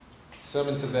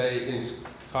sermon today is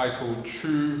titled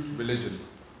True Religion.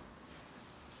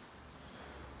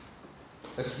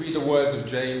 Let's read the words of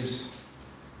James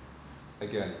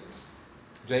again.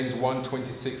 James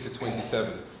 1:26-27.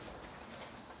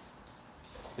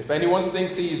 If anyone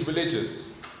thinks he is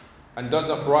religious and does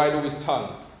not bridle his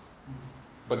tongue,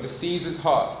 but deceives his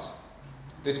heart,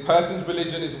 this person's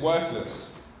religion is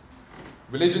worthless.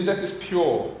 Religion that is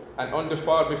pure and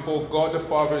undefiled before God the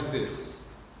Father is this: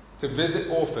 to visit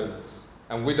orphans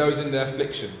and widows in their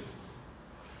affliction,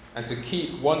 and to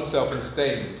keep oneself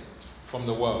unstained from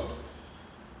the world.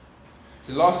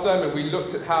 So last sermon we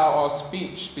looked at how our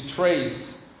speech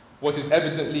betrays what is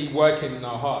evidently working in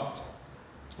our heart.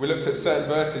 We looked at certain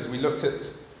verses. We looked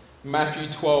at Matthew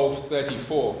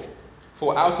 12:34.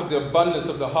 For out of the abundance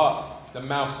of the heart, the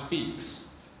mouth speaks.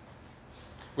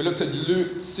 We looked at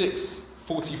Luke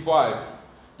 6:45.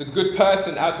 The good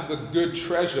person out of the good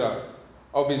treasure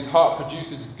of his heart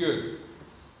produces good,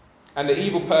 and the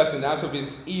evil person out of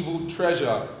his evil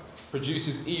treasure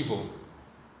produces evil.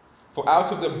 For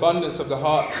out of the abundance of the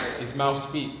heart, his mouth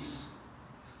speaks.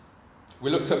 We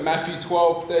looked at Matthew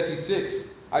 12:36.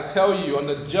 I tell you, on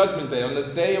the judgment day, on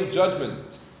the day of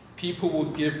judgment, people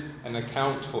will give an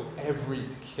account for every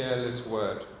careless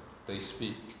word they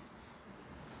speak.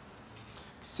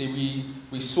 See,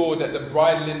 we saw that the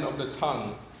bridling of the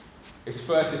tongue is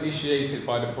first initiated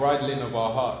by the bridling of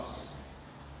our hearts,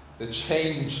 the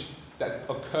change that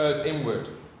occurs inward.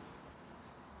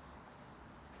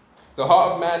 The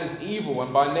heart of man is evil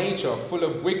and by nature full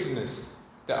of wickedness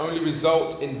that only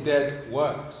result in dead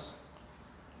works.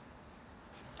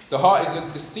 The heart is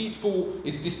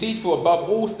deceitful above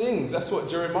all things. That's what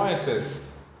Jeremiah says.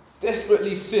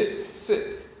 Desperately sick.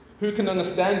 Who can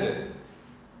understand it?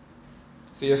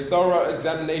 See, a thorough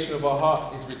examination of our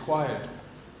heart is required.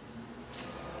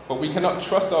 But we cannot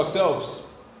trust ourselves.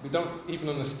 We don't even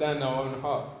understand our own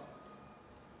heart.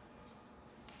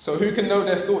 So who can know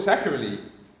their thoughts accurately?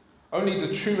 Only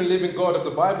the true and living God of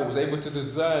the Bible is able to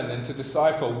discern and to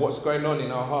decipher what's going on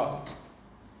in our heart.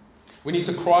 We need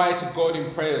to cry to God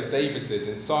in prayer as David did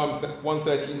in Psalms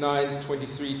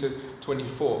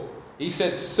 139:23-24. He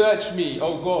said, "Search me,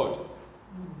 O God,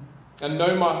 and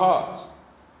know my heart.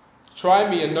 Try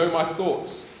me and know my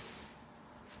thoughts,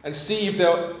 and see if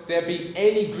there be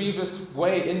any grievous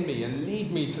way in me, and lead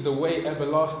me to the way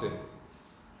everlasting."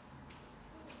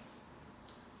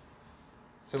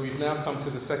 So we've now come to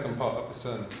the second part of the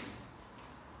sermon.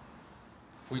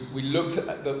 We looked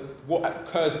at what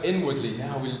occurs inwardly.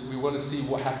 Now we want to see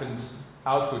what happens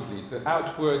outwardly, the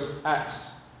outward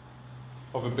acts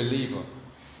of a believer.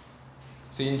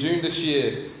 See, in June this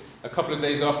year, a couple of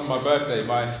days after my birthday,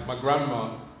 my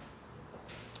grandma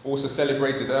also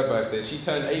celebrated her birthday. She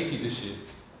turned 80 this year.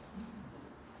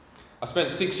 I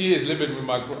spent 6 years living with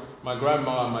my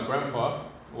grandma and my grandpa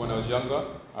when I was younger.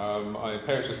 My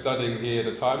parents were studying here at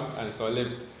the time, and so I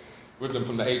lived with them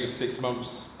from the age of 6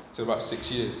 months to about 6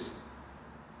 years.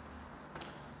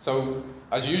 So,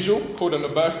 as usual, called on her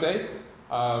birthday,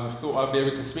 thought I'd be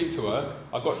able to speak to her.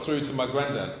 I got through to my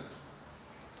granddad.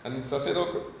 And so I said,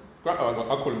 I'll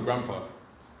call him Grandpa.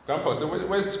 Grandpa, I said,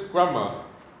 where's Grandma?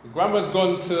 Grandma had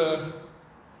gone to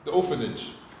the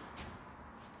orphanage.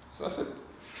 So I said,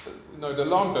 the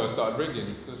alarm bell started ringing.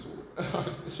 He says,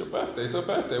 it's your birthday, it's her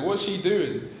birthday. What's she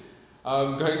doing?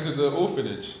 Going to the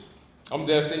orphanage. I'm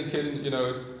there thinking,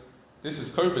 this is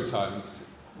COVID times.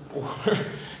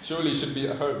 Surely you should be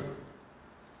at home.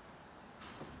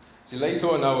 See,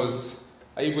 later on I was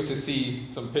able to see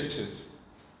some pictures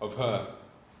of her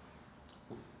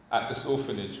at this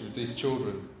orphanage with these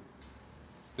children.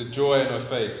 The joy in her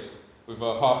face with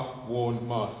her half-worn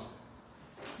mask,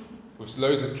 with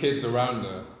loads of kids around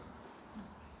her.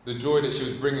 The joy that she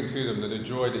was bringing to them, and the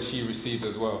joy that she received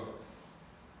as well.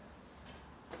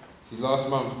 See, last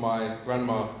month my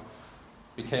grandma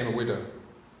became a widow.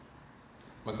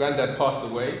 My granddad passed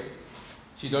away.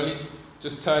 She'd only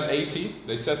just turned 80.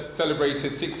 They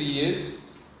celebrated 60 years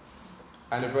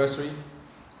anniversary.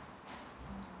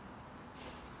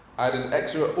 I had an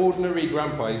extraordinary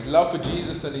grandpa. His love for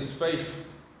Jesus and his faith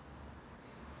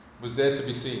was there to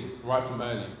be seen right from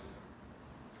early.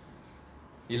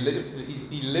 He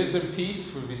lived in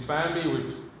peace with his family,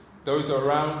 with those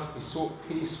around. He sought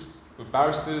peace with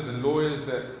barristers and lawyers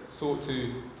that sought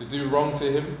to do wrong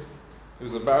to him. He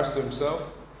was a barrister himself.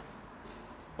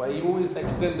 But he always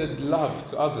extended love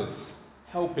to others,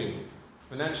 helping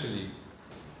financially,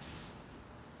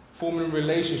 forming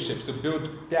relationships to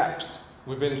build gaps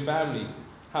within family,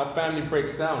 how family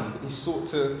breaks down. He sought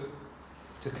to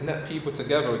connect people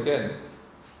together again.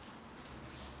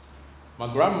 My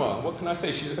grandma, what can I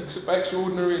say? She's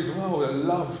extraordinary as well. Her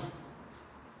love,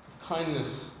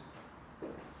 kindness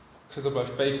because of her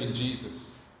faith in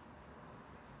Jesus.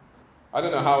 I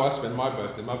don't know how I spend my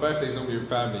birthday. My birthday is normally with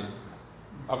family.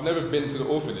 I've never been to the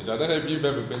orphanage. I don't know if you've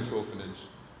ever been to orphanage.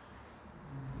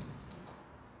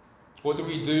 What do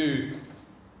we do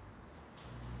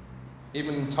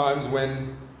even in times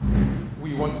when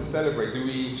we want to celebrate? Do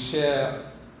we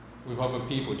share with other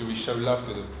people? Do we show love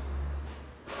to them?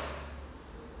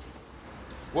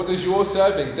 What does your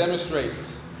serving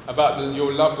demonstrate about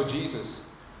your love for Jesus?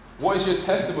 What is your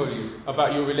testimony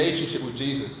about your relationship with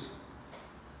Jesus?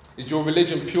 Is your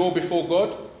religion pure before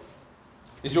God?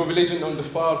 Is your religion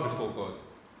undefiled before God?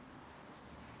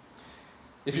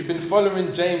 If you've been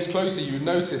following James closely, you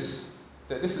notice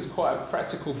that this is quite a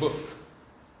practical book.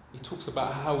 He talks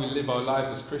about how we live our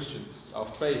lives as Christians, our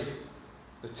faith,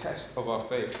 the test of our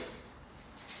faith.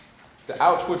 The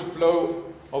outward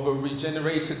flow of a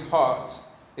regenerated heart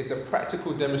is a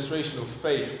practical demonstration of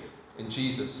faith in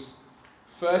Jesus.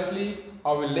 Firstly,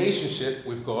 our relationship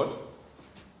with God,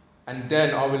 and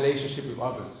then our relationship with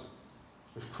others,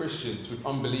 with Christians, with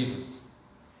unbelievers.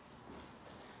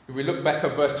 If we look back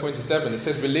at verse 27, it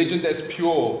says, religion that is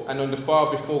pure and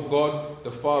undefiled before God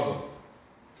the Father.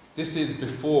 This is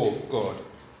before God.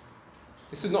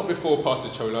 This is not before Pastor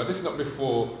Chola. This is not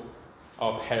before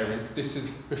our parents. This is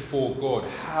before God,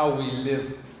 how we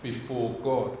live before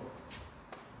God.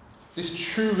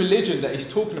 This true religion that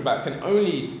he's talking about can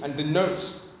only and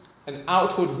denotes an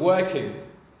outward working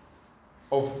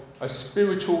of a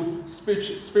spiritually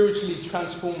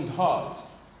transformed heart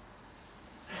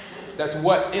that's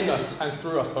worked in us and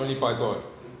through us only by God.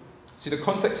 See, the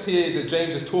context here that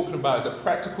James is talking about is a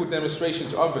practical demonstration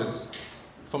to others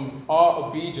from our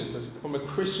obedience, from a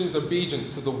Christian's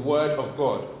obedience to the Word of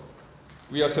God.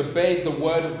 We are to obey the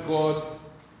Word of God,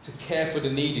 to care for the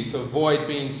needy, to avoid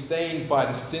being stained by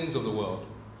the sins of the world.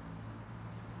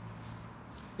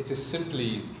 It is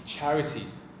simply charity,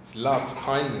 it's love,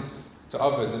 kindness to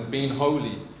others, and being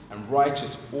holy and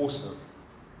righteous also.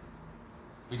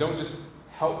 We don't just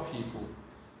help people.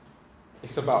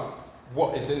 It's about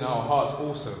what is in our hearts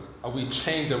also. Are we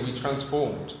changed? Are we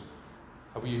transformed?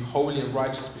 Are we holy and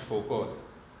righteous before God?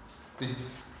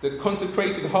 The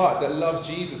consecrated heart that loves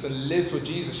Jesus and lives for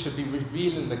Jesus should be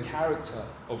revealing the character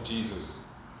of Jesus.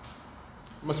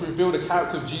 We must reveal the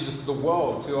character of Jesus to the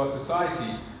world, to our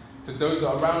society, to those that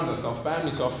are around us, our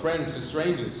family, to our friends, to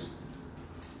strangers.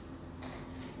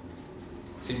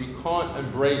 See, we can't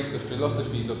embrace the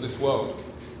philosophies of this world.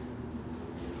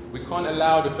 We can't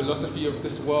allow the philosophy of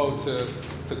this world to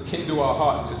kindle our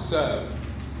hearts to serve.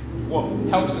 What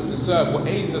helps us to serve, what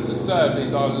aids us to serve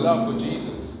is our love for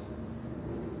Jesus.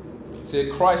 See,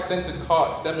 a Christ-centered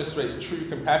heart demonstrates true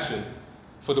compassion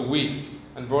for the weak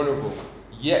and vulnerable,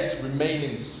 yet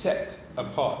remaining set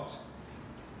apart.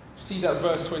 See that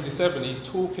verse 27, he's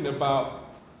talking about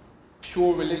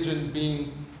pure religion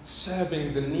being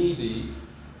serving the needy,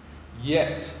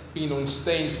 yet being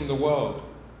unstained from the world,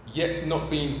 yet not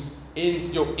being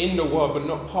you're in the world but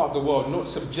not part of the world, not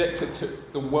subjected to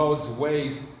the world's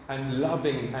ways, and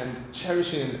loving and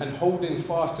cherishing and holding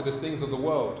fast to the things of the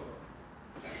world.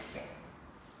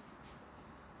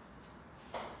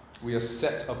 We are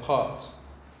set apart.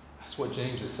 That's what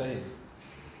James is saying.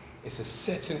 It's a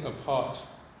setting apart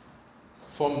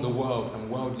from the world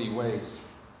and worldly ways.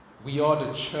 We are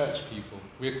the church people.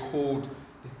 We're called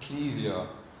the ecclesia,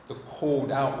 the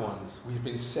called out ones. We've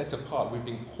been set apart. We've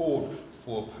been called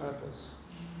for a purpose.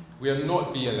 We are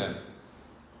not BLM.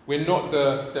 We're not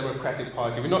the Democratic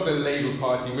Party. We're not the Labour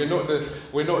Party. We're not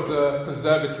the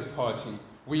Conservative Party.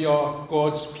 We are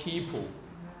God's people.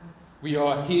 We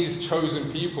are His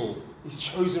chosen people, His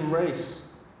chosen race.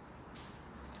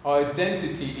 Our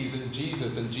identity is in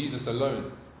Jesus and Jesus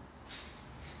alone.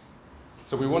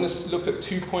 So we want to look at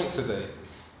 2 points today.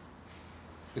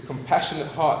 The compassionate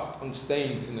heart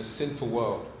unstained in a sinful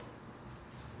world.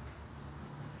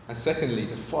 And secondly,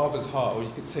 the Father's heart, or you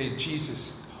could say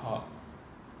Jesus' heart.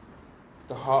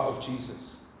 The heart of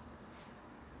Jesus.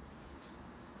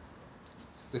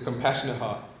 The compassionate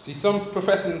heart. See, some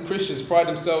professing Christians pride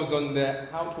themselves on their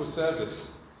outward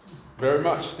service. Very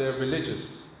much, they're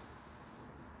religious.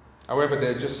 However,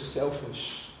 they're just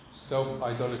selfish,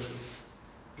 self-idolatries,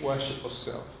 worship of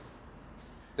self.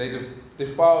 They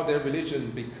defile their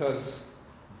religion because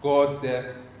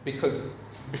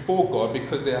before God,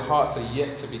 because their hearts are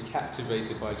yet to be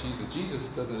captivated by Jesus.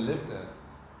 Jesus doesn't live there.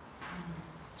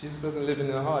 Jesus doesn't live in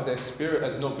their heart. Their spirit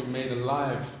has not been made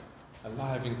alive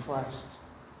in Christ.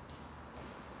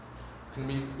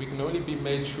 We can only be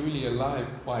made truly alive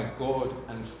by God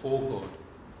and for God.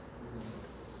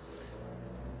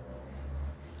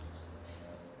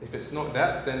 If it's not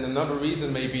that, then another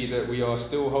reason may be that we are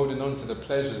still holding on to the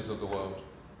pleasures of the world.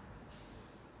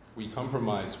 We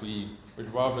compromise. We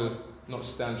would rather not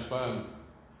stand firm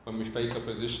when we face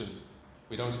opposition.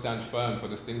 We don't stand firm for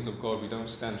the things of God. We don't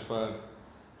stand firm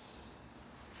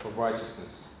for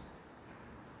righteousness.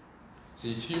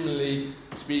 See, humanly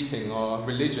speaking, our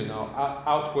religion, our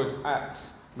outward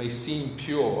acts may seem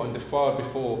pure, undefiled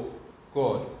before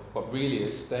God, but really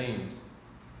it's stained.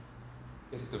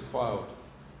 It's defiled.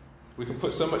 We can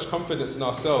put so much confidence in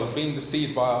ourselves, being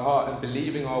deceived by our heart and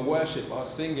believing our worship, our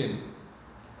singing,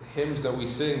 the hymns that we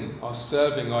sing, our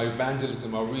serving, our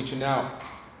evangelism, our reaching out,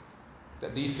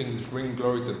 that these things bring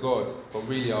glory to God, but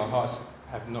really our hearts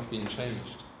have not been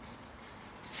changed.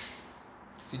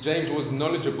 See, James was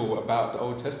knowledgeable about the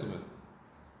Old Testament,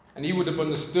 and he would have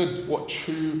understood what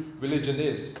true religion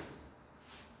is.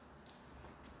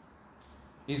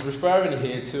 He's referring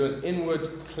here to an inward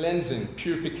cleansing,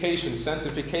 purification,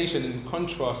 sanctification, in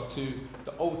contrast to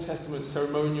the Old Testament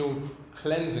ceremonial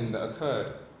cleansing that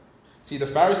occurred. See, the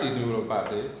Pharisees knew all about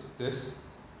this.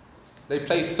 They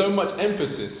placed so much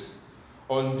emphasis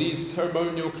on these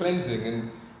ceremonial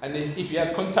cleansing, and if you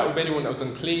had contact with anyone that was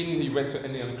unclean, you went to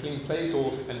any unclean place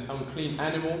or an unclean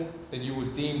animal, then you were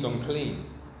deemed unclean.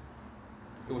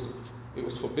 It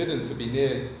was forbidden to be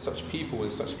near such people in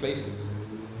such places.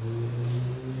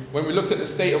 When we look at the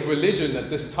state of religion at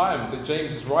this time that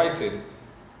James is writing,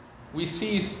 we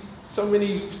see so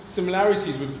many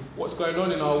similarities with what's going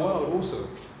on in our world also.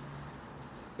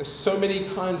 There's so many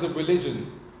kinds of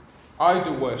religion.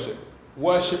 Idol worship,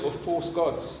 worship of false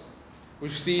gods. We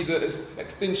see the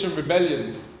Extinction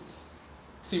Rebellion,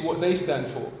 see what they stand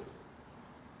for.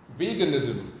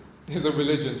 Veganism is a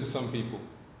religion to some people.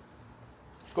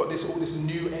 We've got all this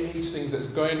new age things that's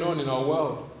going on in our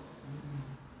world.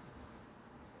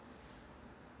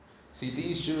 See,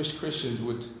 these Jewish Christians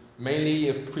would mainly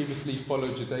have previously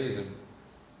followed Judaism.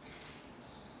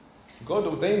 God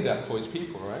ordained that for his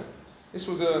people, right? This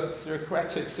was a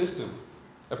theocratic system,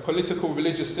 a political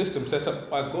religious system set up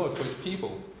by God for his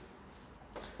people.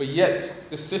 But yet,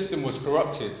 the system was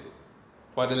corrupted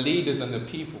by the leaders and the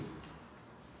people.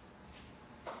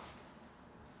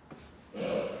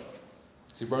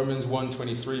 See, Romans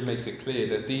 1:23 makes it clear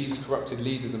that these corrupted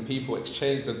leaders and people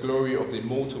exchanged the glory of the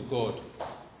immortal God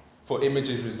for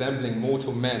images resembling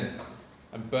mortal men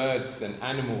and birds and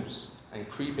animals and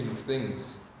creeping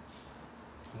things.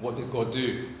 And what did God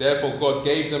do? Therefore, God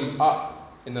gave them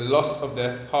up in the lust of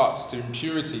their hearts to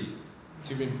impurity,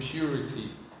 to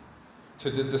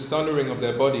the dishonouring of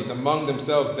their bodies. Among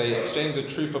themselves they exchanged the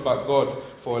truth about God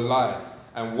for a lie,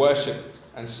 and worshipped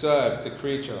and served the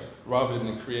creature rather than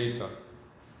the Creator,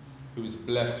 who is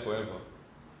blessed forever.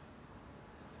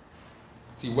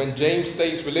 See, when James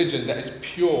states religion that is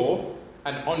pure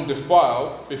and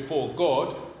undefiled before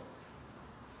God,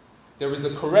 there is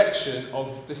a correction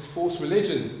of this false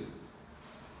religion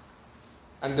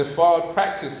and defiled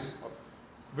practice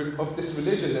of this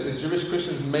religion that the Jewish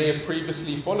Christians may have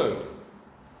previously followed.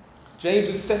 James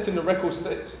is setting the record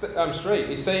straight.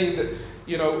 He's saying that,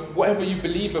 whatever you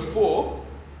believe before,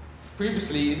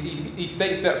 previously, he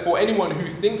states that for anyone who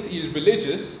thinks he is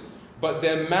religious, but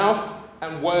their mouth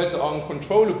and words are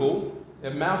uncontrollable,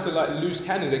 their mouths are like loose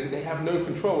cannons, they have no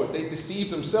control, they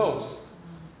deceive themselves,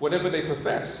 whatever they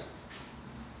profess.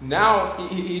 Now,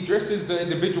 he addresses the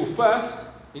individual first.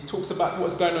 He talks about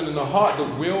what's going on in the heart, the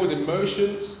will, the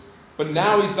emotions. But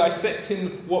now he's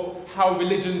dissecting how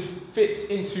religion fits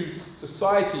into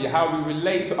society, how we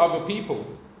relate to other people,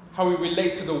 how we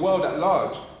relate to the world at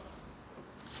large.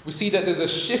 We see that there's a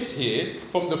shift here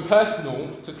from the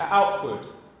personal to the outward.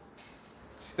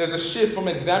 There's a shift from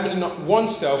examining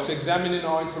oneself to examining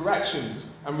our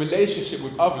interactions and relationship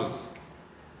with others.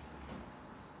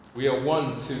 We are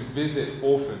one to visit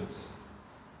orphans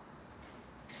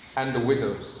and the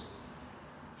widows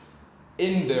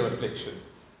in their affliction.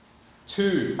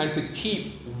 2, and to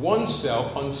keep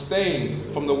oneself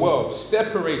unstained from the world,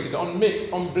 separated,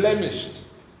 unmixed, unblemished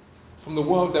from the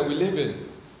world that we live in.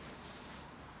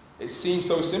 It seems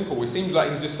so simple. It seems like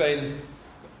he's just saying,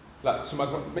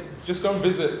 just go and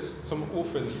visit some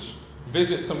orphans,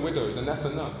 visit some widows, and that's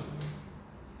enough.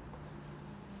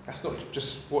 That's not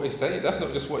just what he's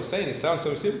saying. It sounds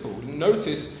so simple.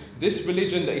 Notice this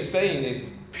religion that he's saying is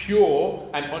pure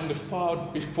and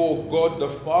undefiled before God the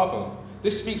Father.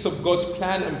 This speaks of God's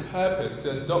plan and purpose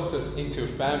to adopt us into a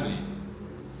family.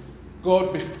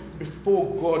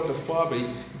 Before God the Father,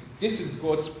 this is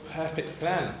God's perfect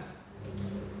plan.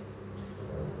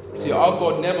 See, our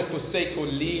God never forsakes or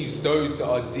leaves those that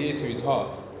are dear to his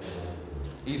heart.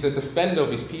 He's a defender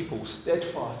of his people,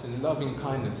 steadfast in loving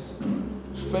kindness.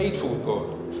 faithful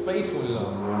God, faithful in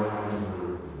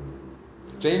love.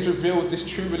 James reveals this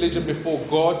true religion before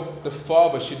God the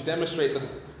Father should demonstrate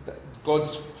that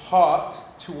God's heart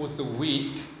towards the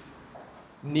weak,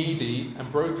 needy,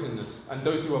 and brokenness, and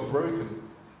those who are broken.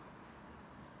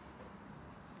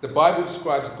 The Bible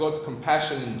describes God's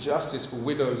compassion and justice for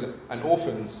widows and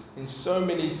orphans in so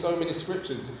many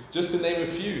scriptures. Just to name a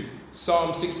few,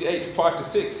 Psalm 68,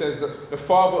 5-6 says that the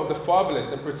father of the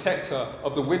fatherless and protector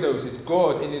of the widows is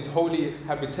God in his holy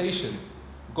habitation.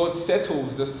 God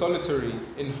settles the solitary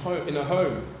in a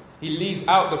home. He leads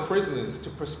out the prisoners to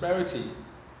prosperity,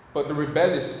 but the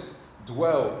rebellious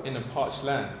dwell in a parched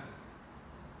land.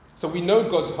 So we know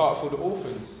God's heart for the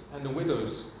orphans and the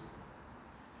widows.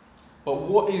 But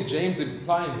what is James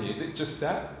implying here? Is it just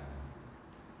that?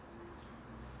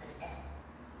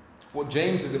 What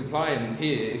James is implying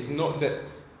here is not that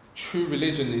true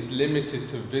religion is limited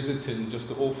to visiting just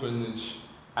the orphanage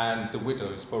and the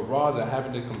widows, but rather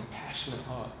having a compassionate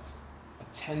heart, a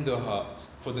tender heart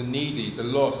for the needy, the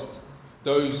lost,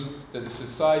 those that the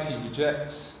society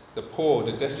rejects, the poor,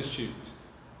 the destitute,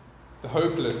 the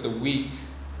hopeless, the weak.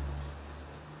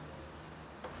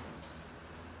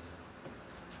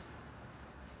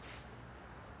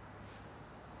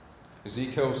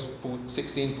 Ezekiel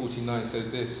 16:49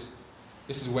 says this.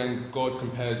 This is when God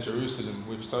compares Jerusalem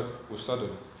with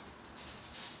Sodom.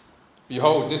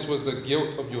 Behold, this was the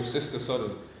guilt of your sister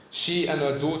Sodom. She and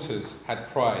her daughters had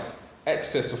pride,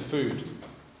 excess of food,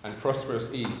 and prosperous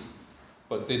ease,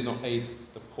 but did not aid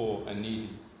the poor and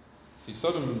needy. See,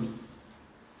 Sodom,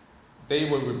 they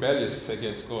were rebellious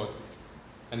against God,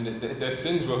 and their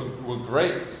sins were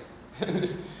great.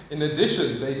 In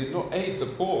addition, they did not aid the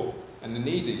poor and the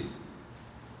needy.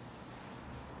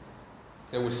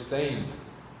 They were stained.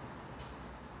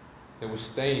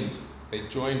 They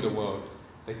joined the world.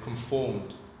 They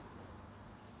conformed.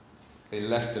 They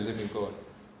left the living God.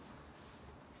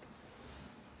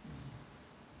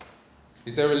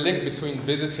 Is there a link between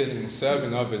visiting and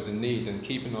serving others in need and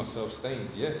keeping ourselves stained?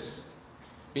 Yes.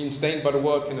 Being stained by the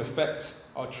world can affect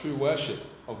our true worship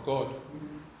of God.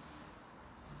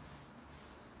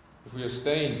 If we are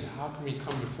stained, how can we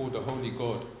come before the holy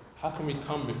God? How can we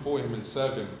come before him and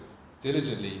serve him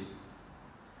diligently?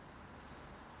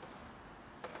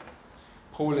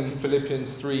 Paul in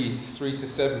Philippians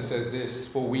 3:3-7 says this,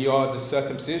 for we are the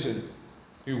circumcision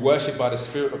who worship by the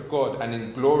Spirit of God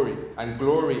and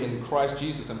glory in Christ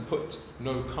Jesus and put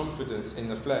no confidence in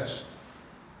the flesh.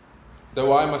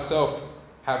 Though I myself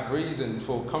have reason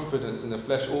for confidence in the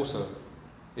flesh also.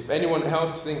 If anyone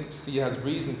else thinks he has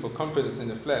reason for confidence in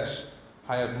the flesh,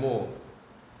 I have more.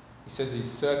 He says he's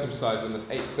circumcised on the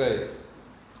 8th day,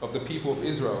 of the people of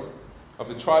Israel, of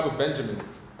the tribe of Benjamin,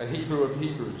 a Hebrew of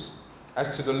Hebrews.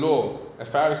 As to the law, a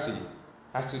Pharisee.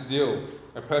 As to zeal,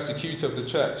 a persecutor of the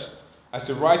church. As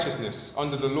to righteousness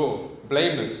under the law,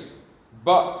 blameless.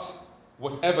 But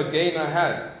whatever gain I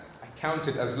had, I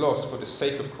counted as loss for the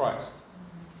sake of Christ.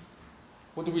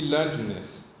 What do we learn from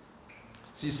this?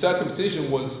 See, circumcision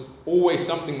was always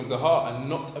something of the heart and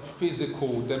not a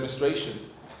physical demonstration.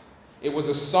 It was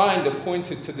a sign that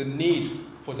pointed to the need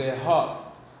for their heart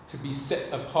to be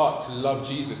set apart to love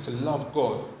Jesus, to love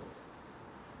God,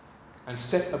 and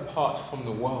set apart from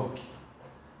the world.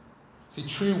 See,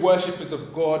 true worshippers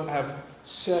of God have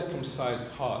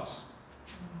circumcised hearts.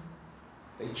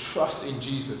 They trust in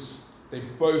Jesus. They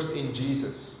boast in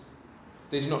Jesus.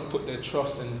 They do not put their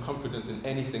trust and confidence in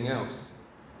anything else.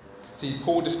 See,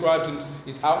 Paul describes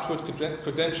his outward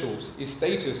credentials, his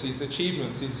status, his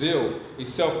achievements, his zeal,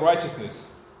 his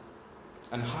self-righteousness,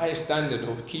 and highest standard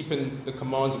of keeping the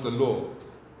commands of the law.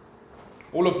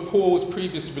 All of Paul's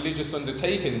previous religious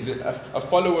undertakings, a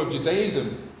follower of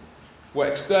Judaism, were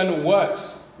external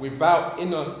works without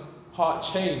inner heart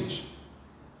change.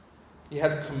 He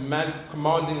had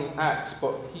commanding acts,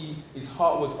 but his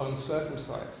heart was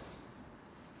uncircumcised.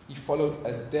 He followed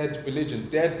a dead religion,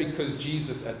 dead because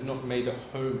Jesus had not made a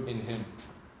home in him.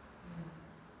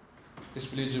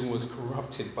 This religion was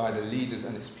corrupted by the leaders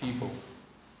and its people,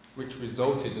 which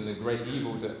resulted in a great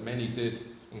evil that many did,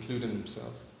 including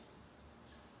himself.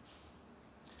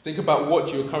 Think about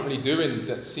what you're currently doing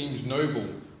that seems noble,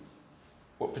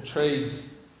 what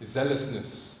portrays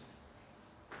zealousness,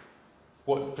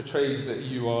 what portrays that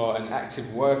you are an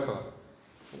active worker,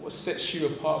 what sets you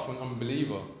apart from an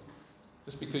unbeliever.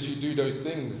 Just because you do those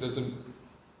things doesn't...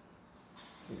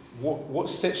 What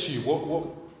sets you,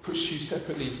 what puts you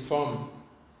separately from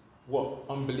what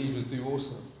unbelievers do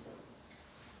also?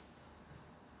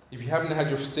 If you haven't had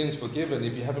your sins forgiven,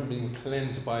 if you haven't been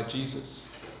cleansed by Jesus,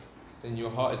 then your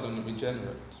heart is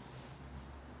unregenerate.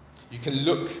 You can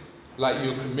look like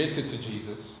you're committed to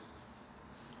Jesus,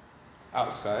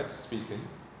 outside speaking.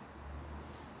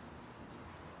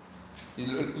 You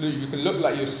can look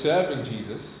like you're serving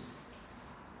Jesus,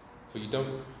 but you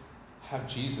don't have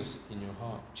Jesus in your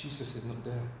heart. Jesus is not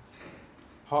there.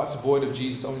 Hearts void of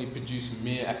Jesus only produce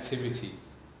mere activity,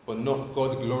 but not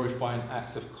God-glorifying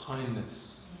acts of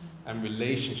kindness and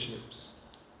relationships.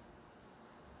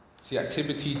 See,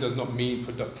 activity does not mean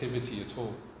productivity at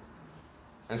all.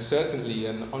 And certainly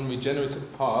an unregenerate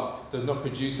heart does not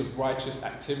produce a righteous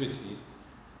activity.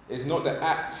 It's not the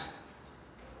act,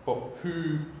 but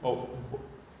who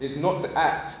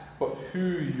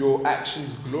your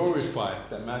actions glorify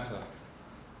that matter.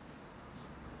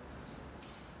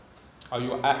 Are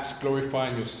your acts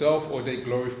glorifying yourself, or are they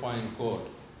glorifying God?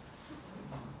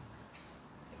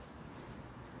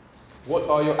 What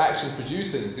are your actions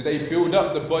producing? Do they build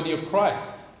up the body of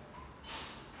Christ?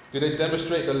 Do they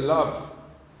demonstrate the love,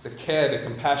 the care, the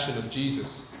compassion of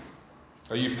Jesus?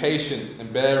 Are you patient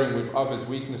and bearing with others'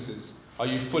 weaknesses? Are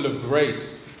you full of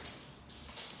grace?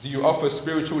 Do you offer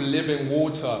spiritual living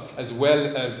water as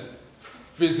well as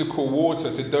physical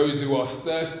water to those who are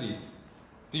thirsty?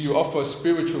 Do you offer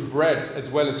spiritual bread as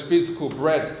well as physical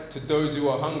bread to those who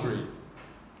are hungry?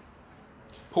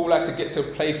 Paul had to get to a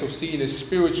place of seeing his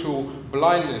spiritual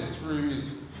blindness through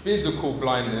his physical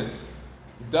blindness,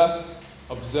 thus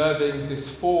observing this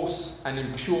false and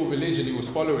impure religion he was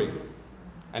following.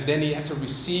 And then he had to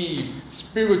receive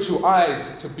spiritual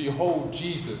eyes to behold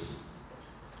Jesus.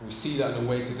 We see that on the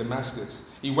way to Damascus.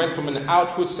 He went from an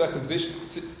outward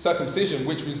circumcision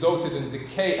which resulted in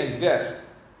decay and death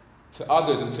to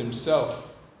others and to himself,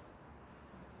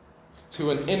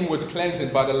 to an inward cleansing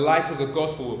by the light of the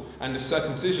gospel and the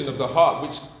circumcision of the heart,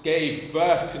 which gave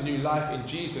birth to new life in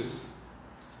Jesus.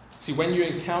 See, when you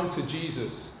encounter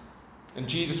Jesus and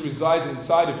Jesus resides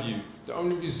inside of you, the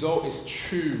only result is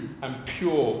true and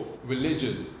pure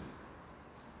religion.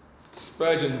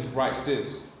 Spurgeon writes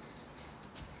this: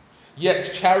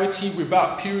 "Yet charity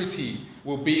without purity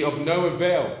will be of no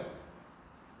avail.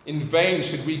 In vain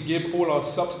should we give all our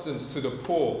substance to the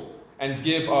poor and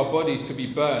give our bodies to be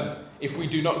burned, if we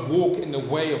do not walk in the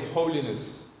way of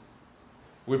holiness,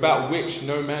 without which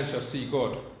no man shall see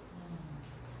God.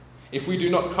 If we do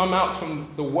not come out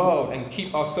from the world and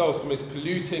keep ourselves from its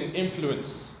polluting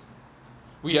influence,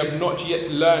 we have not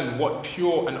yet learned what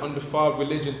pure and undefiled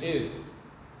religion is.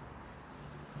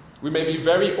 We may be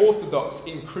very orthodox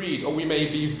in creed, or we may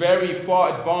be very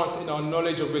far advanced in our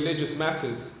knowledge of religious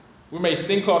matters. We may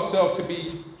think ourselves to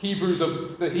be Hebrews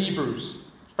of the Hebrews,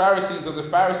 Pharisees of the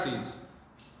Pharisees,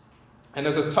 and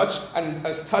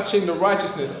as touching the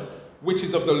righteousness which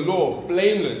is of the law,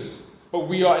 blameless. But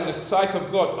we are in the sight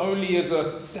of God only as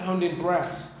a sounding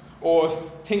brass or a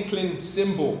tinkling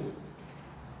cymbal,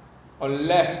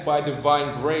 unless by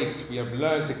divine grace we have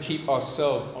learned to keep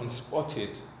ourselves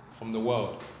unspotted from the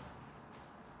world."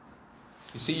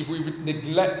 You see, if we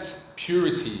neglect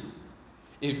purity,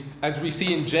 as we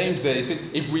see in James there, he said,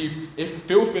 if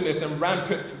filthiness and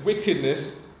rampant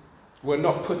wickedness were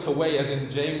not put away, as in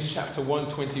James chapter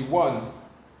 1:21,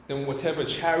 then whatever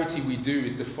charity we do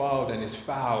is defiled and is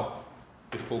foul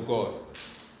before God.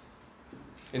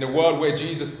 In a world where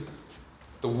Jesus,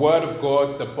 the Word of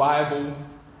God, the Bible,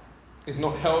 is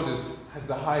not held as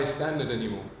the highest standard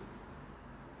anymore,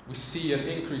 we see an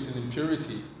increase in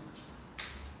impurity.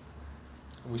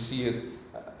 We see it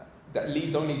that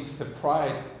leads only to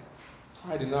pride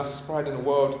in us, pride in the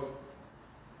world.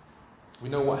 We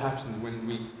know what happens when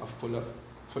we are full up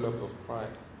of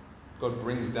pride. God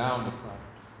brings down the pride.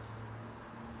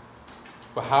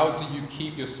 But how do you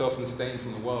keep yourself unstained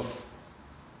from the world?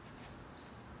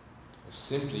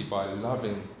 Simply by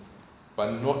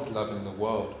not loving the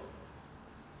world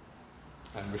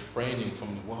and refraining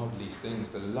from the worldly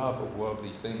things, the love of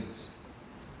worldly things.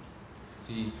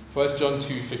 See, 1 John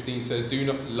 2:15 says, "Do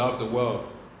not love the world."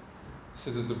 This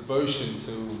is a devotion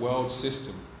to a world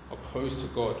system opposed to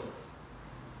God.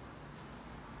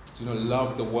 Do not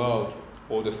love the world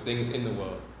or the things in the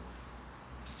world.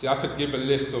 See, I could give a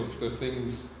list of the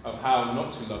things of how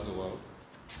not to love the world.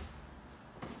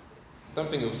 I don't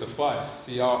think it will suffice.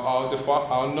 See,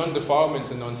 our non-defilement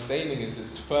and non-staining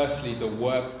is firstly the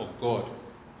work of God.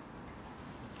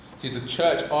 See, the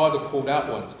church are the called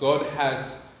out ones. God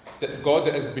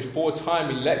that has before time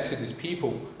elected his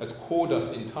people, has called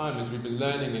us in time, as we've been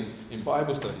learning in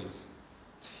Bible studies,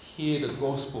 to hear the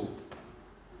gospel.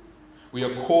 We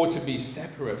are called to be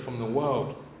separate from the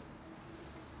world.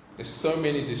 There's so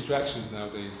many distractions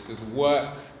nowadays. There's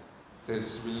work,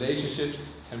 there's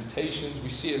relationships, temptations. We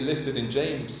see it listed in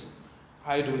James.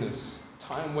 Idleness,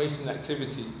 time-wasting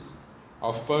activities,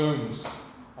 our phones,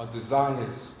 our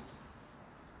desires.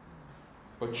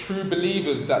 But true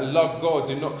believers that love God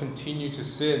do not continue to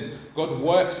sin. God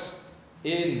works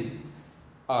in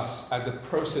us as a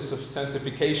process of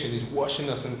sanctification. He's washing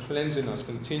us and cleansing us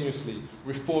continuously,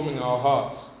 reforming our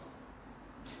hearts.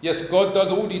 Yes, God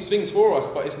does all these things for us,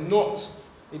 but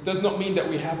it does not mean that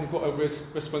we haven't got a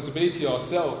responsibility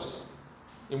ourselves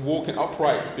in walking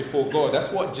upright before God.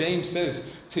 That's what James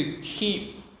says, to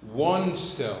keep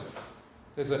oneself.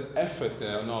 There's an effort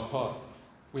there on our part.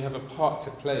 We have a part to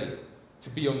play, to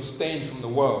be unstained from the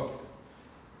world.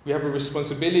 We have a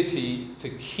responsibility to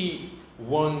keep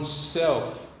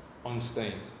oneself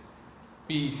unstained.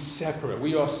 Be separate.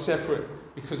 We are separate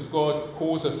because God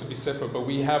calls us to be separate, but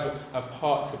we have a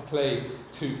part to play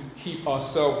to keep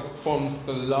ourselves from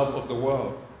the love of the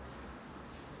world.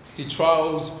 See,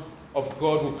 trials of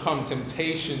God will come,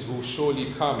 temptations will surely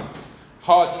come,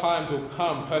 hard times will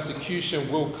come, persecution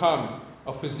will come,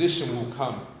 opposition will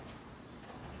come.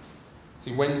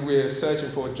 See, when we're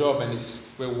searching for a job and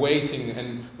we're waiting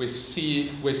and we're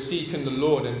seeking the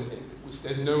Lord and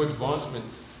there's no advancement,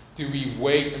 do we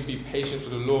wait and be patient for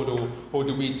the Lord, or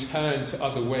do we turn to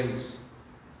other ways?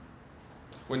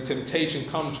 When temptation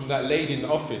comes from that lady in the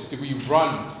office, do we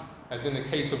run, as in the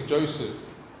case of Joseph,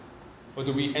 or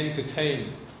do we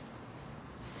entertain?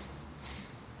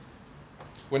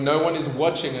 When no one is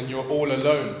watching and you're all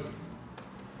alone,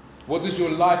 what does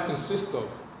your life consist of?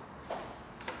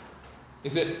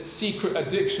 Is it secret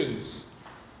addictions?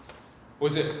 Or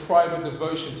is it private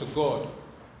devotion to God,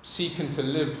 seeking to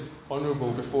live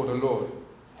honorable before the Lord?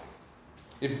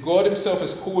 If God himself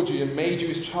has called you and made you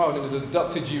his child and has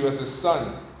adopted you as a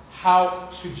son, how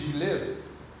should you live?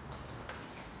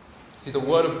 See, the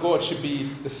word of God should be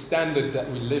the standard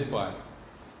that we live by.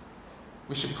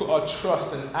 We should put our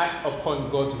trust and act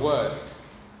upon God's word.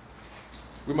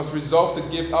 We must resolve to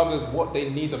give others what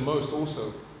they need the most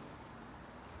also.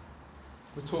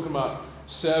 We're talking about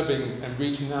serving and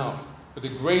reaching out. But the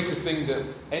greatest thing that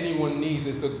anyone needs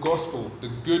is the gospel, the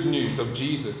good news of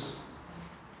Jesus.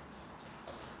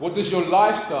 What does your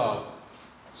lifestyle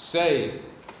say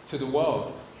to the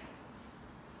world?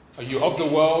 Are you of the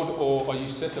world, or are you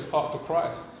set apart for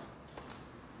Christ?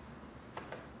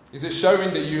 Is it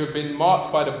showing that you have been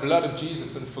marked by the blood of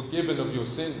Jesus and forgiven of your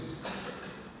sins,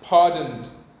 pardoned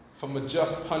from a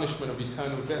just punishment of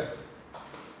eternal death?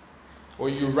 Or are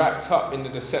you wrapped up in the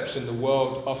deception the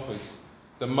world offers,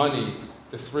 the money,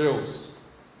 the thrills?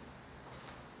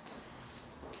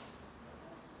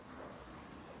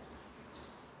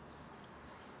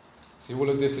 See, all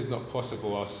of this is not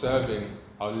possible, our serving,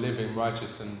 our living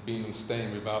righteous and being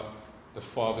unstained, without the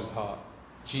Father's heart.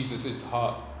 Jesus'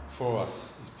 heart for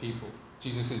us, his people.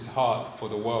 Jesus' heart for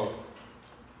the world.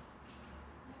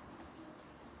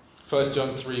 1 John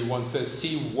 3:1 says,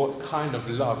 "See what kind of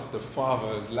love the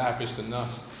Father has lavished on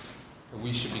us, that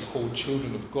we should be called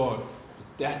children of God.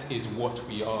 That is what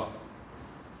we are."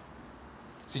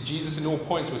 See, Jesus in all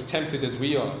points was tempted as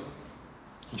we are.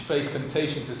 He faced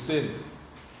temptation to sin.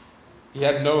 He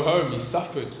had no home. He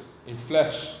suffered in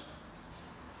flesh.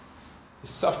 He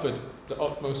suffered the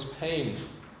utmost pain.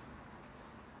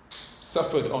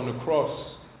 Suffered on the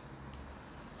cross.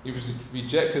 He was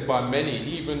rejected by many,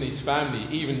 even his family,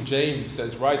 even James,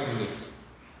 that's writing this,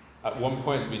 at one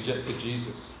point rejected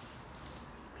Jesus.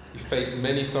 He faced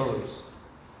many sorrows,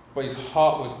 but his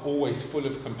heart was always full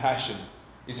of compassion.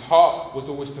 His heart was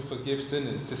always to forgive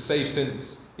sinners, to save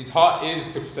sinners. His heart is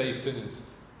to save sinners,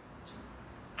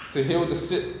 to heal the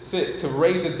sick, to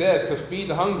raise the dead, to feed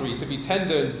the hungry, to be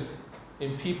tender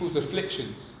in people's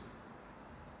afflictions,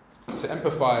 to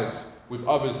empathize with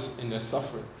others in their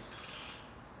sufferings.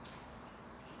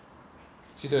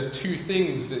 See, there's two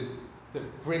things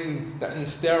that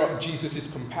stir up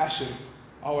Jesus' compassion: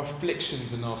 our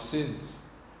afflictions and our sins.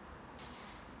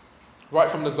 Right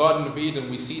from the Garden of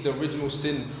Eden, we see the original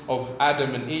sin of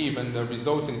Adam and Eve and the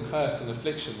resulting curse and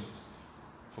afflictions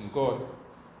from God.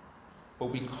 But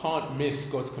we can't miss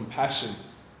God's compassion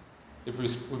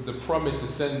with the promise to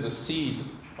send the seed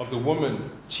of the woman,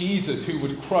 Jesus, who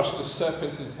would crush the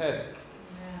serpent's head.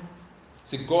 Amen.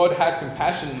 See, God had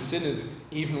compassion on sinners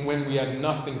even when we had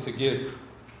nothing to give.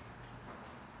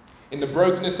 In the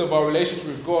brokenness of our relationship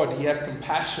with God, he had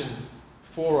compassion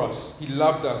for us. He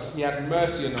loved us. He had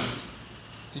mercy on us.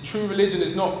 See, true religion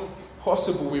is not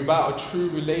possible without a true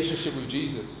relationship with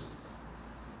Jesus.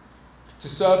 To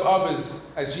serve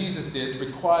others as Jesus did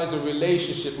requires a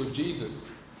relationship with Jesus.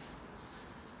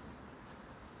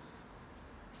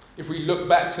 If we look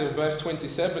back to verse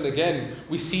 27 again,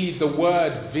 we see the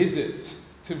word visit,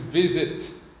 to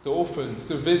visit the orphans,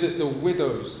 to visit the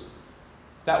widows.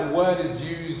 That word is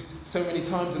used so many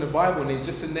times in the Bible, and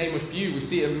just to name a few, we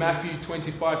see it in Matthew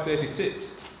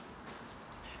 25:36.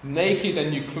 Naked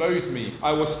and you clothed me.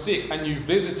 I was sick and you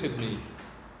visited me.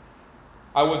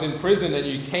 I was in prison and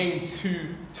you came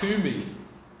to me.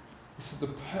 This is the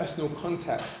personal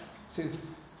contact. It says,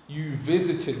 you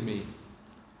visited me.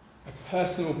 A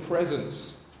personal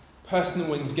presence,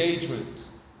 personal engagement.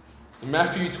 In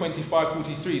Matthew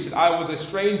 25:43, it says, I was a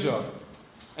stranger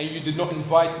and you did not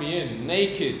invite me in.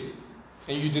 Naked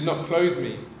and you did not clothe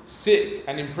me. Sick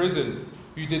and in prison,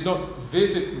 you did not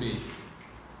visit me.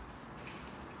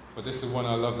 But this is one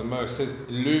I love the most. It says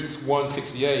Luke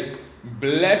 1:68,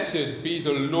 blessed be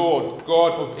the Lord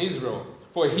God of Israel,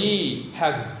 for he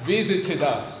has visited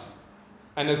us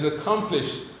and has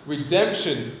accomplished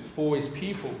redemption for his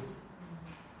people.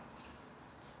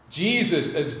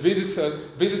 Jesus has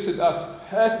visited us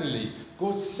personally.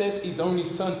 God sent his only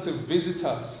Son to visit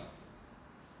us.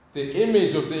 The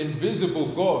image of the invisible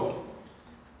God.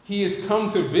 He has come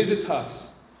to visit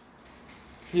us.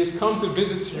 He has come to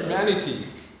visit humanity,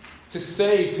 to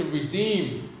save, to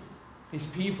redeem his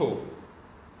people.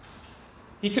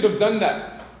 He could have done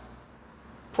that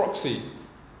proxy.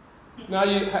 Now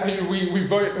we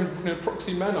vote in a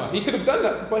proxy manner. He could have done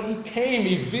that, but he came,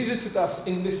 he visited us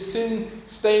in this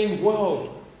sin-stained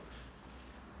world.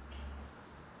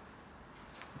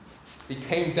 He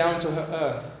came down to her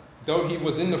earth, though he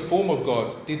was in the form of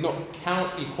God, did not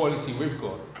count equality with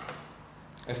God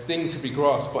a thing to be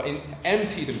grasped, but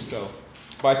emptied himself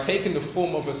by taking the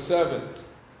form of a servant.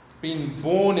 Being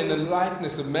born in the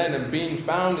likeness of men and being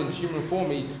found in human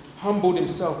form, he humbled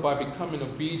himself by becoming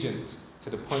obedient to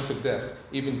the point of death,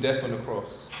 even death on the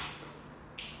cross.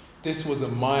 This was the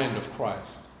mind of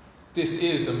Christ. This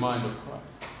is the mind of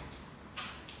Christ.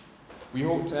 We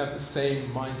ought to have the same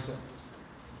mindset,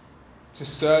 to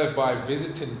serve by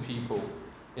visiting people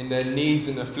in their needs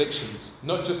and afflictions,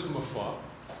 not just from afar.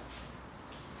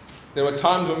 There are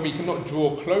times when we cannot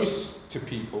draw close to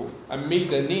people and meet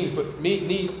their needs, but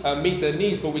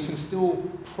we can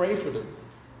still pray for them.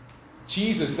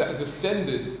 Jesus that has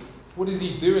ascended, what is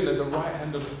he doing at the right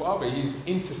hand of the Father? He's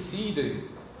interceding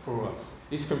for us.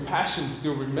 His compassion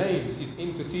still remains. He's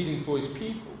interceding for his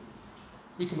people.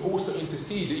 We can also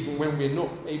intercede even when we're not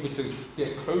able to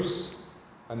get close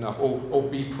enough or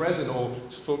be present, or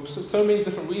for so many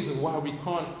different reasons why we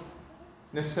can't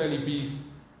necessarily be.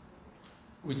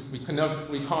 We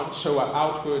can't show our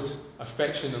outward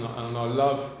affection and our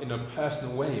love in a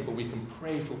personal way, but we can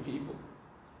pray for people.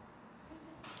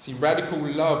 See, radical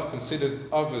love considers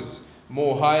others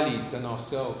more highly than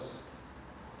ourselves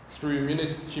through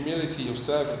humility of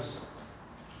service.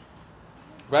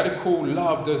 Radical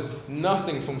love does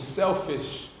nothing from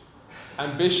selfish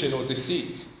ambition or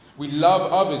deceit. We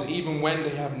love others even when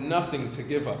they have nothing to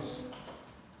give us,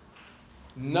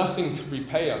 nothing to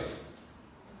repay us.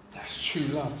 That's true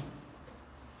love.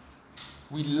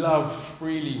 We love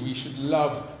freely. We should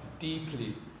love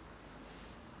deeply.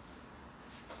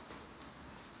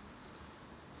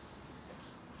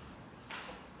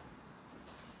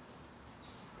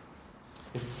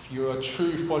 If you're a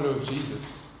true follower of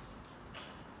Jesus,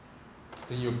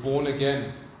 then you're born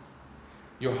again.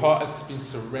 Your heart has been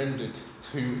surrendered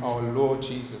to our Lord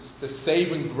Jesus, the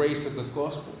saving grace of the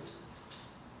gospel.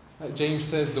 Like James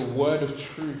says, the word of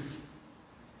truth.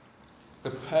 The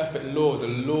perfect law, the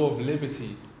law of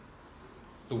liberty,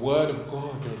 the word of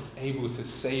God is able to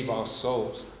save our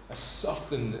souls, has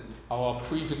softened our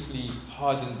previously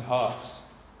hardened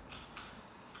hearts.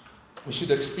 We should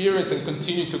experience and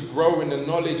continue to grow in the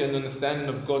knowledge and understanding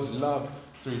of God's love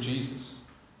through Jesus.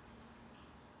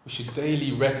 We should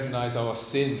daily recognize our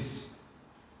sins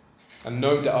and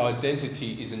know that our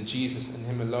identity is in Jesus and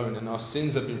him alone, and our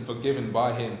sins have been forgiven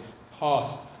by him,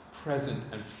 past, present,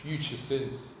 and future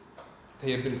sins.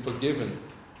 They have been forgiven.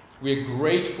 We are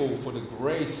grateful for the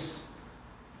grace,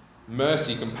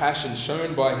 mercy, compassion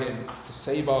shown by him to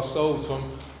save our souls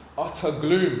from utter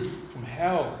gloom, from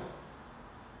hell.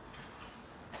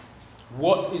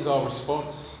 What is our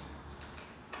response?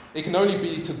 It can only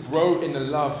be to grow in the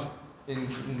love, in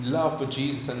love for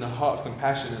Jesus and the heart of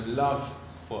compassion and love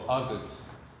for others.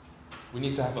 We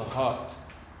need to have a heart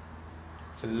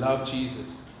to love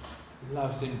Jesus,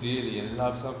 loves him dearly and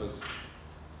loves others.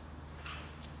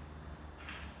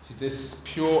 See, this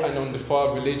pure and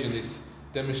undefiled religion is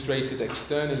demonstrated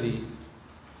externally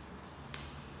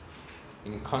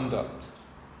in conduct,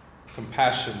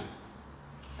 compassion,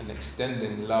 and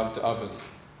extending love to others.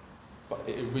 But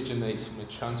it originates from a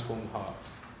transformed heart,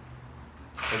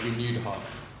 a renewed heart.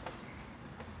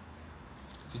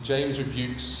 See, James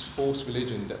rebukes false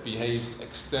religion that behaves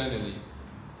externally,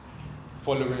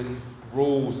 following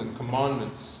rules and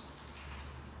commandments,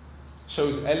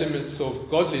 shows elements of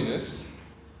godliness,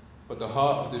 but the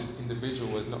heart of the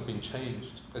individual has not been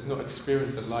changed, has not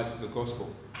experienced the light of the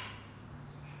gospel.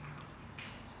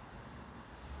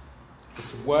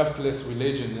 This worthless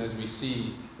religion, as we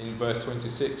see in verse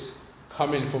 26,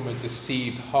 coming from a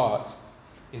deceived heart,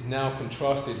 is now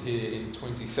contrasted here in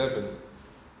 27.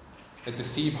 A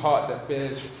deceived heart that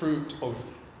bears fruit of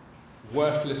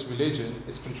worthless religion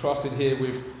is contrasted here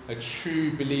with a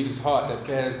true believer's heart that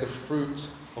bears the fruit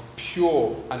of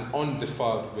pure and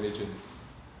undefiled religion.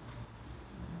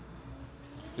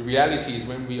 The reality is,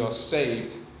 when we are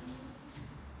saved,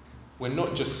 we're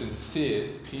not just sincere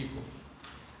people.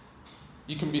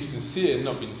 You can be sincere and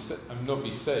not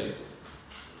be saved.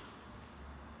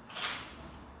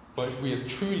 But if we are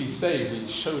truly saved, we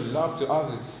show love to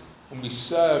others and we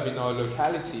serve in our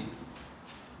locality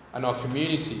and our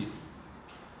community.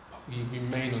 We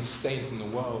remain unstained from the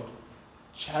world.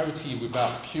 Charity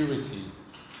without purity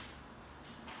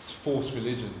is false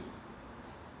religion.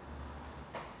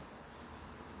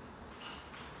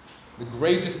 The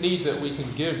greatest need that we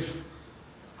can give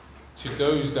to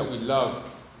those that we love,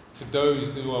 to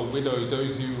those who are widows,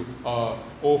 those who are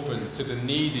orphans, to the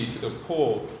needy, to the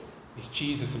poor, is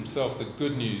Jesus himself, the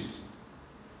good news,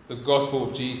 the gospel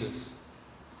of Jesus.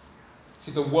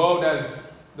 See, the world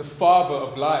as the father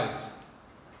of lies,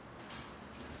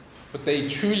 but they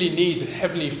truly need the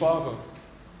Heavenly Father.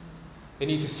 They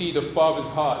need to see the Father's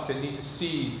heart. They need to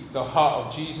see the heart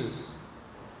of Jesus.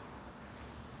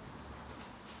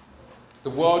 The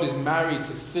world is married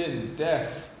to sin,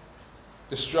 death,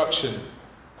 destruction.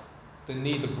 They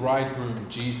need the bridegroom,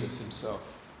 Jesus himself,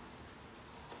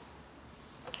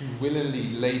 who willingly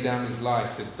laid down his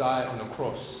life to die on a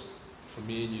cross for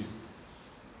me and you.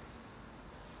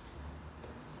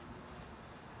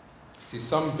 See,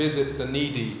 some visit the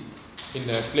needy in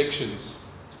their afflictions,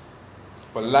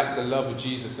 but lack the love of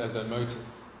Jesus as their motive.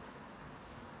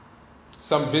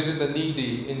 Some visit the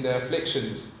needy in their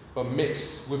afflictions, but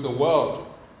mix with the world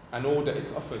and all that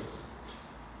it offers.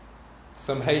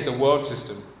 Some hate the world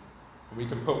system, and we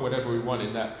can put whatever we want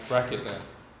in that bracket there,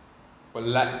 but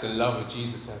lack the love of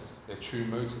Jesus as their true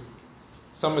motive.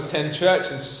 Some attend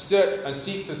church and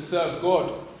seek to serve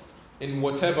God in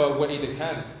whatever way they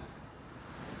can,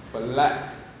 but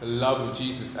lack the love of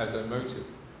Jesus as their motive.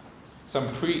 Some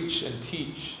preach and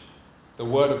teach the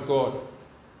word of God,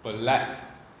 but lack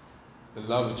the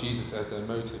love of Jesus as their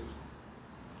motive.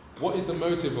 What is the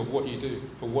motive of what you do,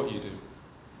 for what you do?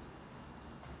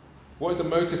 What is the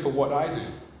motive for what I do?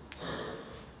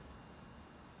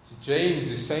 So James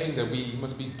is saying that we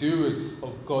must be doers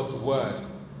of God's word,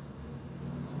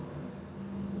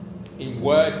 in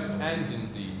word and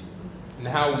in deed, in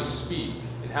how we speak,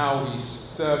 in how we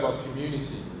serve our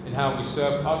community, in how we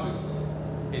serve others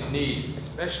in need,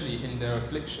 especially in their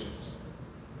afflictions.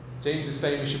 James is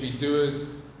saying we should be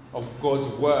doers of God's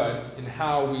word in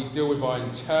how we deal with our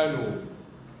internal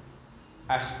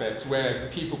aspects where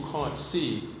people can't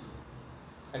see,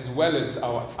 as well as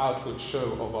our outward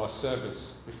show of our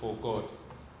service before God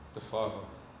the Father.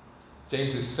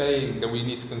 James is saying that we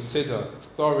need to consider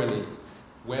thoroughly,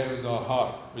 where is our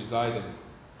heart residing?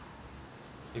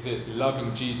 Is it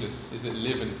loving Jesus? Is it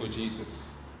living for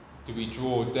Jesus? Do we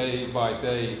draw day by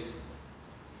day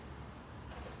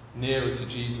nearer to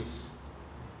Jesus?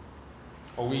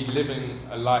 Are we living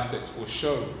a life that's for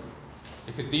show?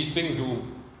 Because these things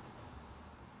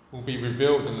will be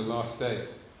revealed in the last day.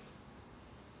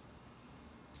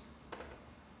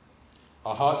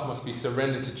 Our hearts must be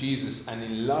surrendered to Jesus and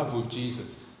in love with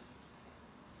Jesus.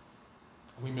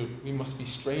 We must be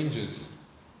strangers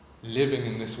living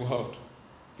in this world.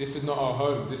 This is not our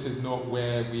home. This is not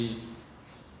where we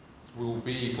will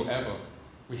be forever.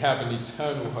 We have an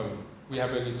eternal home. We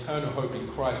have an eternal hope in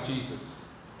Christ Jesus.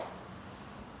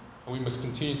 And we must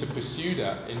continue to pursue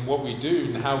that in what we do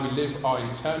and how we live our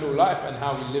eternal life and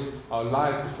how we live our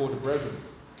lives before the brethren.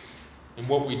 In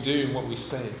what we do and what we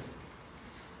say.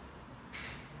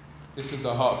 This is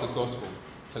the heart of the gospel.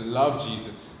 To love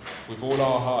Jesus with all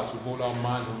our hearts, with all our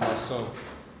minds, with our soul.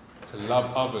 To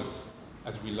love others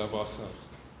as we love ourselves.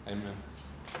 Amen.